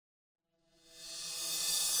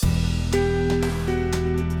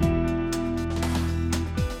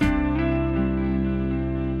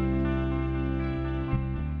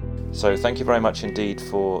So thank you very much indeed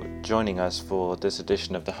for joining us for this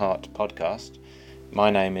edition of the Heart podcast. My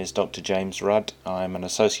name is Dr. James Rudd. I'm an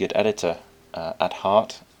associate editor at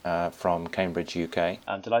Heart from Cambridge, UK.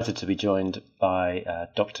 I'm delighted to be joined by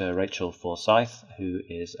Dr. Rachel Forsyth, who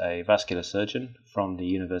is a vascular surgeon from the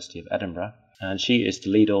University of Edinburgh. And she is the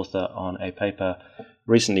lead author on a paper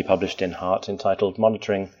recently published in Heart entitled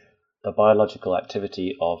Monitoring the Biological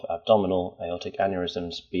Activity of Abdominal Aortic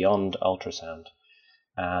Aneurysms Beyond Ultrasound.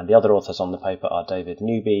 And the other authors on the paper are David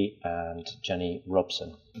Newby and Jenny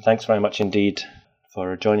Robson. Thanks very much indeed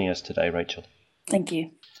for joining us today, Rachel. Thank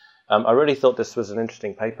you. I really thought this was an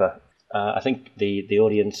interesting paper. I think the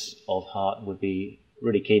audience of Heart would be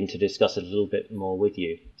really keen to discuss it a little bit more with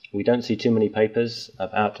you. We don't see too many papers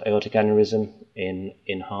about aortic aneurysm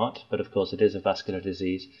in Heart, but of course it is a vascular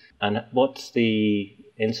disease. And what's the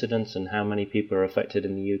incidence and how many people are affected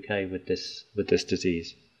in the UK with this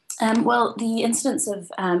disease? Well, the incidence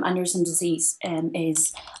of aneurysm disease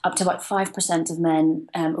is up to about 5% of men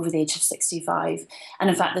over the age of 65.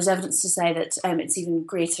 And in fact, there's evidence to say that it's even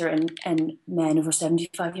greater in men over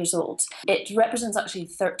 75 years old. It represents actually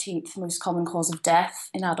the 13th most common cause of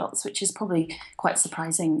death in adults, which is probably quite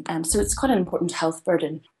surprising. So it's quite an important health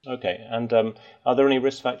burden. Okay, and are there any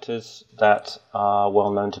risk factors that are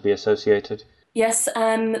well known to be associated? Yes,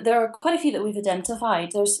 there are quite a few that we've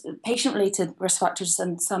identified. There's patient-related risk factors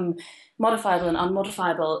and some modifiable and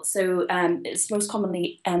unmodifiable. So it's most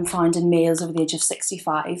commonly found in males over the age of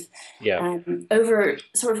 65. Yeah. Over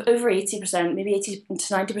 80%, maybe 80 to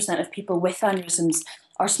 90% of people with aneurysms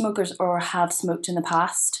are smokers or have smoked in the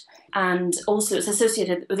past. And also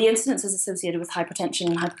the incidence is associated with hypertension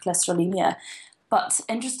and hypercholesterolemia. But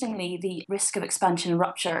interestingly, the risk of expansion and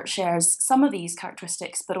rupture shares some of these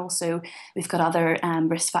characteristics, but also we've got other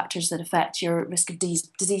risk factors that affect your risk of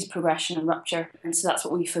disease progression and rupture. And so that's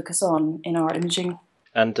what we focus on in our imaging.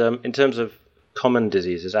 And in terms of common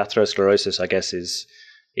diseases, atherosclerosis, I guess, is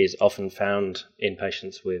often found in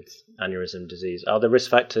patients with aneurysm disease. Are the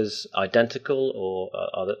risk factors identical, or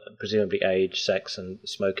are presumably age, sex and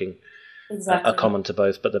smoking are common to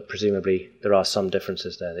both, but presumably there are some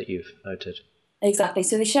differences there that you've noted? Exactly.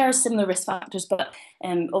 So they share similar risk factors, but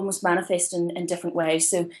almost manifest in different ways.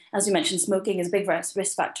 So as you mentioned, smoking is a big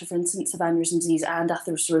risk factor for incidence of aneurysm disease and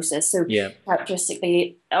atherosclerosis. So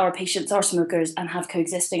characteristically, our patients are smokers and have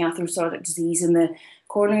coexisting atherosclerotic disease in the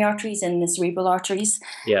coronary arteries and the cerebral arteries.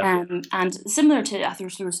 Yeah. And similar to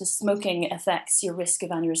atherosclerosis, smoking affects your risk of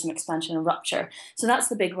aneurysm expansion and rupture. So that's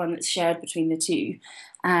the big one that's shared between the two.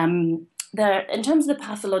 In terms of the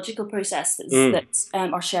pathological processes that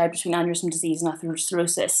are shared between aneurysm disease and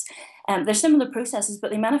atherosclerosis, they're similar processes,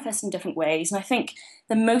 but they manifest in different ways. And I think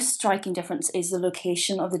the most striking difference is the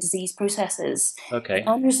location of the disease processes. Okay. In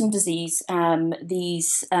aneurysm disease,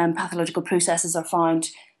 these pathological processes are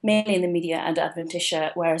found mainly in the media and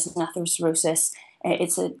adventitia, whereas in atherosclerosis,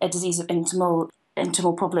 it's a disease of intimal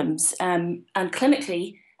problems. And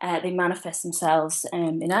clinically, they manifest themselves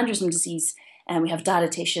in aneurysm disease. And we have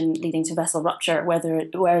dilatation leading to vessel rupture,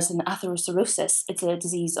 whereas in atherosclerosis, it's a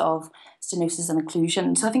disease of stenosis and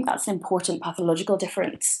occlusion. So I think that's an important pathological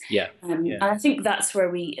difference. Yeah. And I think that's where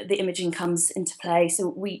the imaging comes into play. So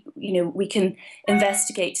we can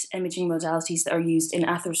investigate imaging modalities that are used in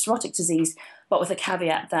atherosclerotic disease, but with a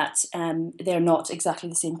caveat that they're not exactly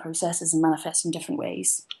the same processes and manifest in different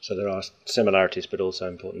ways. So there are similarities, but also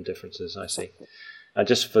important differences, I see. And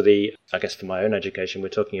just for my own education, we're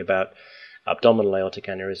talking about abdominal aortic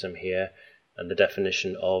aneurysm here, and the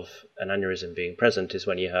definition of an aneurysm being present is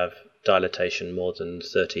when you have dilatation more than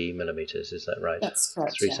 30 millimeters. Is that right? That's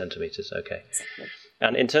correct. 3 centimeters. Okay. Exactly.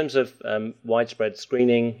 And in terms of widespread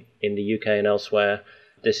screening in the UK and elsewhere,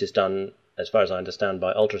 this is done, as far as I understand,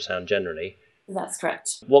 by ultrasound generally. That's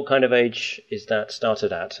correct. What kind of age is that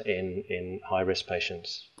started at in high-risk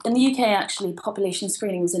patients? In the UK, actually, population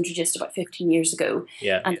screening was introduced about 15 years ago.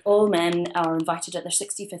 Yeah. And all men are invited at their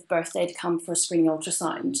 65th birthday to come for a screening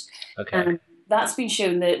ultrasound. Okay. That's been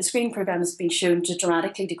shown, the screening programme has been shown to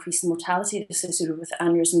dramatically decrease the mortality associated with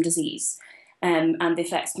aneurysm disease. And the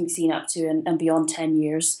effects can be seen up to and beyond 10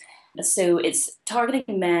 years. So it's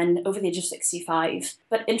targeting men over the age of 65.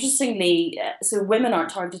 But interestingly, so women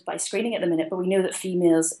aren't targeted by screening at the minute, but we know that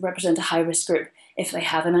females represent a high-risk group if they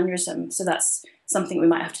have an aneurysm. So that's something we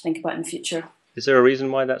might have to think about in the future. Is there a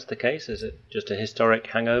reason why that's the case? Is it just a historic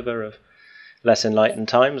hangover of less enlightened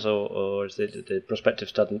times, or is it the prospective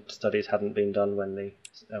studies hadn't been done when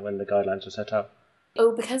the guidelines were set up?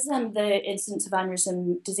 Oh, because the incidence of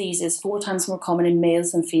aneurysm disease is 4 times more common in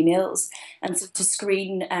males than females, and so to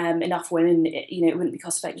screen enough women, it wouldn't be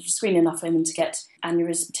cost effective to screen enough women to get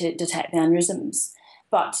to detect the aneurysms.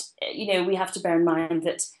 But we have to bear in mind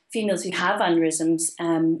that females who have aneurysms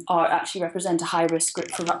are actually represent a high risk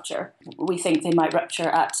group for rupture. We think they might rupture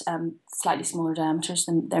at slightly smaller diameters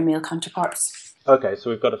than their male counterparts. Okay, so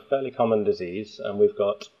we've got a fairly common disease, and we've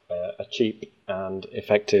got a cheap and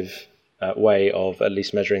effective way of at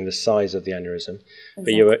least measuring the size of the aneurysm.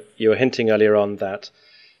 Exactly. But you were hinting earlier on that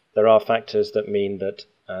there are factors that mean that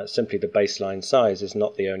simply the baseline size is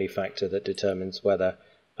not the only factor that determines whether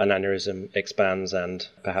an aneurysm expands and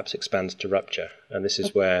perhaps expands to rupture. And this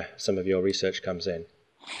is where some of your research comes in.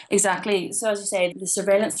 Exactly. So as you say, the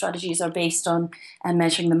surveillance strategies are based on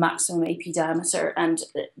measuring the maximum AP diameter, and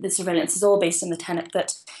the surveillance is all based on the tenet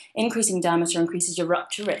that increasing diameter increases your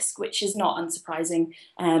rupture risk, which is not unsurprising.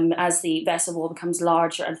 As the vessel wall becomes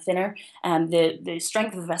larger and thinner, the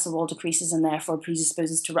strength of the vessel wall decreases and therefore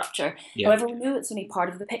predisposes to rupture. Yeah. However, we know it's only part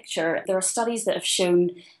of the picture. There are studies that have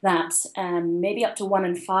shown that maybe up to 1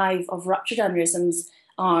 in 5 of ruptured aneurysms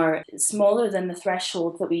are smaller than the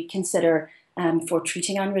threshold that we consider for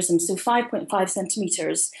treating aneurysms. So 5.5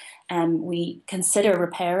 centimetres we consider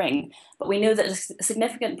repairing, but we know that a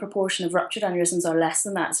significant proportion of ruptured aneurysms are less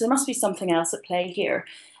than that. So there must be something else at play here.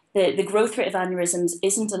 The growth rate of aneurysms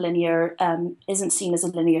isn't seen as a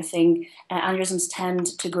linear thing. Aneurysms tend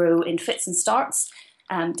to grow in fits and starts,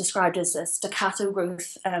 described as a staccato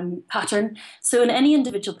growth pattern. So in any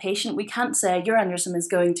individual patient, we can't say your aneurysm is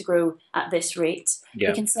going to grow at this rate. Yeah.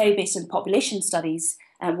 We can say based on population studies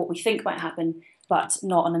what we think might happen, but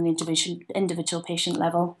not on an individual patient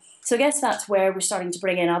level. So I guess that's where we're starting to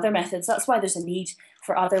bring in other methods. That's why there's a need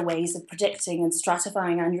for other ways of predicting and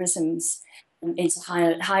stratifying aneurysms into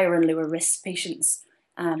higher and lower risk patients.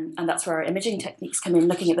 And that's where our imaging techniques come in,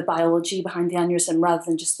 looking at the biology behind the aneurysm rather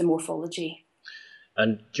than just the morphology.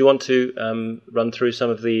 And do you want to run through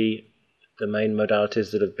some of the main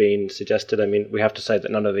modalities that have been suggested? I mean, we have to say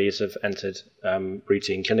that none of these have entered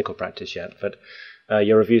routine clinical practice yet, but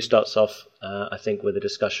your review starts off, I think, with a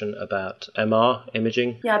discussion about MR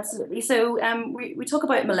imaging. Yeah, absolutely. So we talk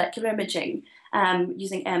about molecular imaging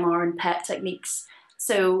using MR and PET techniques.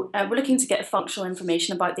 So we're looking to get functional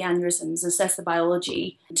information about the aneurysms, assess the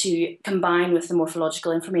biology to combine with the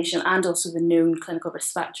morphological information and also the known clinical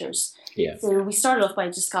risk factors. Yeah. So we started off by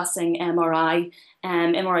discussing MRI.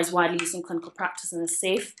 MRI is widely used in clinical practice and is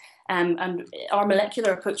safe. And our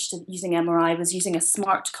molecular approach to using MRI was using a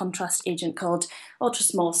smart contrast agent called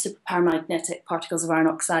ultra-small superparamagnetic particles of iron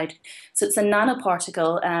oxide. So it's a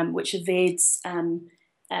nanoparticle which evades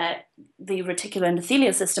the reticular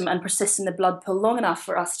endothelial system and persists in the blood pool long enough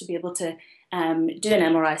for us to be able to do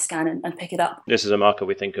an MRI scan and pick it up. This is a marker,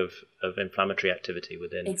 we think, of inflammatory activity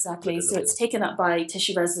within. Exactly. So it's taken up by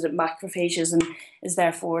tissue-resident macrophages and is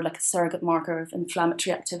therefore like a surrogate marker of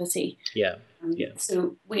inflammatory activity. Yeah.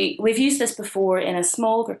 So we've used this before in a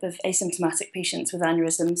small group of asymptomatic patients with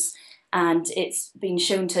aneurysms, and it's been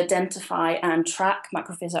shown to identify and track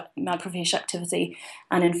macrophage activity,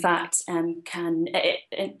 and in fact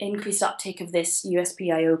increased uptake of this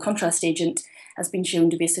USPIO contrast agent has been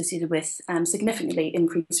shown to be associated with significantly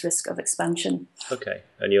increased risk of expansion. Okay,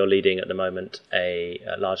 and you're leading at the moment a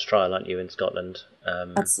large trial, aren't you, in Scotland?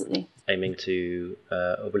 Absolutely. Aiming to,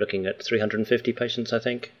 we're looking at 350 patients, I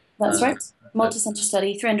think. That's right. Multi-centre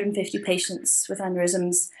study, 350 patients with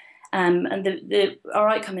aneurysms. And our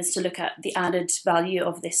outcome is to look at the added value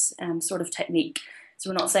of this sort of technique. So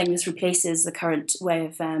we're not saying this replaces the current way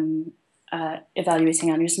of evaluating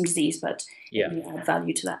aneurysm disease, but we add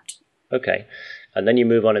value to that. Okay. And then you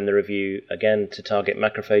move on in the review again to target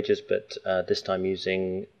macrophages, but this time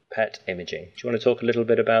using PET imaging. Do you want to talk a little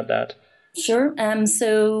bit about that? Sure.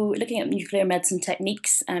 So looking at nuclear medicine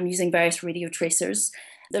techniques using various radiotracers.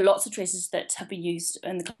 There are lots of tracers that have been used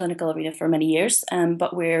in the clinical arena for many years,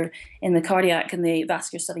 but we're in the cardiac and the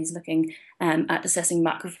vascular studies looking at assessing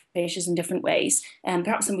macrophages in different ways.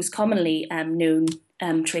 Perhaps the most commonly known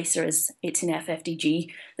tracer is 18F-FDG,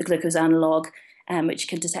 the glucose analogue, which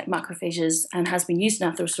can detect macrophages and has been used in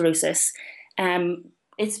atherosclerosis.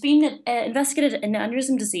 It's been investigated in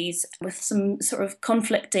aneurysm disease with some sort of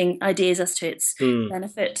conflicting ideas as to its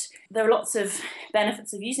benefit. There are lots of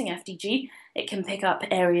benefits of using FDG. It can pick up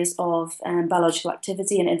areas of biological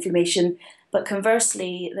activity and inflammation, but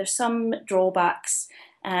conversely, there's some drawbacks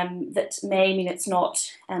that may mean it's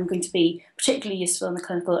not going to be particularly useful in the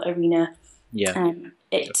clinical arena. Yeah,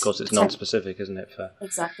 of course, it's non-specific, isn't it,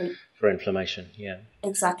 for inflammation? Yeah,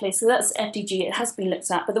 exactly. So that's FDG. It has been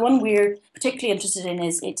looked at, but the one we're particularly interested in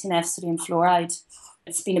is 18F sodium fluoride.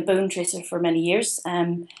 It's been a bone tracer for many years,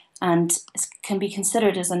 and can be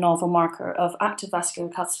considered as a novel marker of active vascular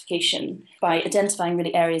calcification by identifying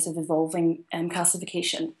really areas of evolving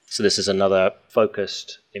calcification. So this is another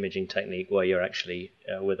focused imaging technique where you're actually,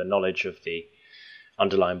 with a knowledge of the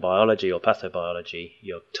underlying biology or pathobiology,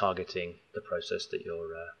 you're targeting the process that you're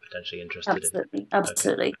potentially interested in.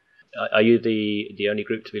 Absolutely. Okay. Are you the only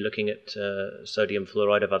group to be looking at sodium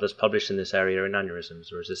fluoride? Have others published in this area in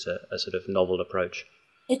aneurysms, or is this a sort of novel approach?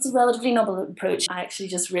 It's a relatively novel approach. I actually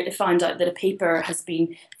just found out that a paper has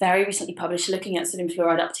been very recently published looking at sodium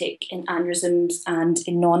fluoride uptake in aneurysms and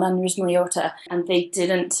in non-aneurysmal aorta, and they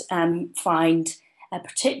didn't find a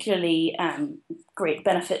particularly great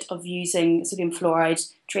benefit of using sodium fluoride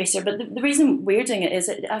tracer. But the reason we're doing it is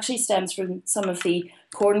it actually stems from some of the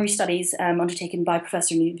coronary studies undertaken by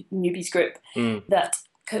Professor Newby's group that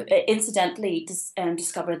incidentally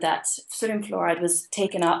discovered that sodium fluoride was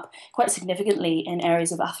taken up quite significantly in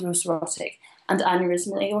areas of atherosclerotic and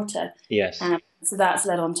aneurysmal aorta. Yes. So that's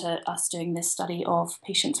led on to us doing this study of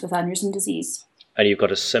patients with aneurysm disease. And you've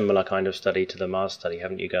got a similar kind of study to the Mars study,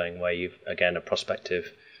 haven't you, going where you've, again, a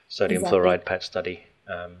prospective sodium fluoride PET study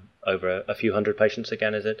over a few hundred patients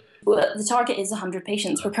again, is it? Well, the target is 100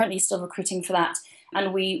 patients. We're currently still recruiting for that.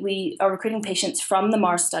 And we are recruiting patients from the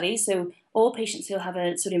Mars study. So all patients who have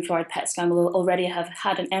a sodium fluoride PET scan will already have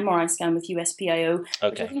had an MRI scan with USPIO,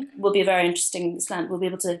 which I think will be a very interesting slant. We'll be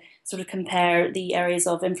able to sort of compare the areas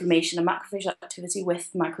of inflammation and macrophage activity with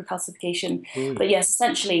microcalcification. But yes,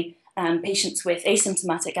 essentially, patients with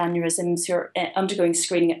asymptomatic aneurysms who are undergoing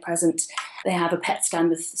screening at present, they have a PET scan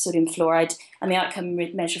with sodium fluoride, and the outcome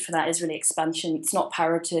measure for that is really expansion. It's not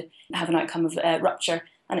powered to have an outcome of rupture,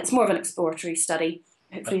 and it's more of an exploratory study.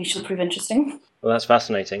 Hopefully it should prove interesting. Well, that's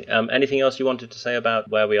fascinating. Anything else you wanted to say about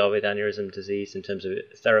where we are with aneurysm disease in terms of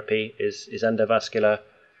therapy? Is endovascular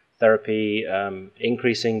therapy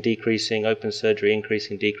increasing, decreasing, open surgery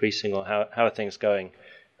increasing, decreasing, or how are things going?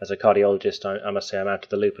 As a cardiologist, I must say I'm out of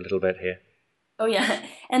the loop a little bit here. Oh yeah,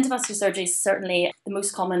 endovascular surgery is certainly the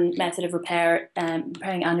most common method of repairing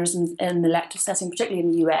aneurysms in the elective setting, particularly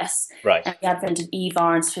in the US. Right. The advent of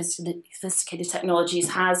EVAR and sophisticated technologies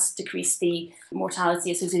has decreased the mortality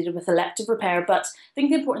associated with elective repair. But I think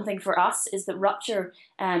the important thing for us is that rupture,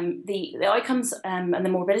 the outcomes and the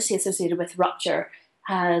morbidity associated with rupture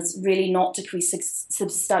has really not decreased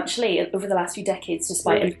substantially over the last few decades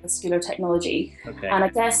despite endovascular technology. Okay. And I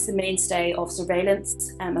guess the mainstay of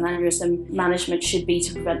surveillance and aneurysm management should be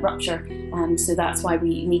to prevent rupture. So that's why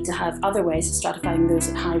we need to have other ways of stratifying those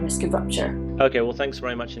at high risk of rupture. Okay, well, thanks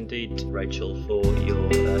very much indeed, Rachel, for your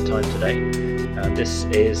time today. This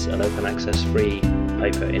is an open access free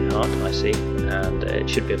paper in Heart, I see, and it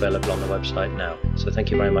should be available on the website now. So thank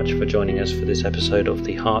you very much for joining us for this episode of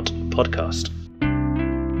the Heart podcast.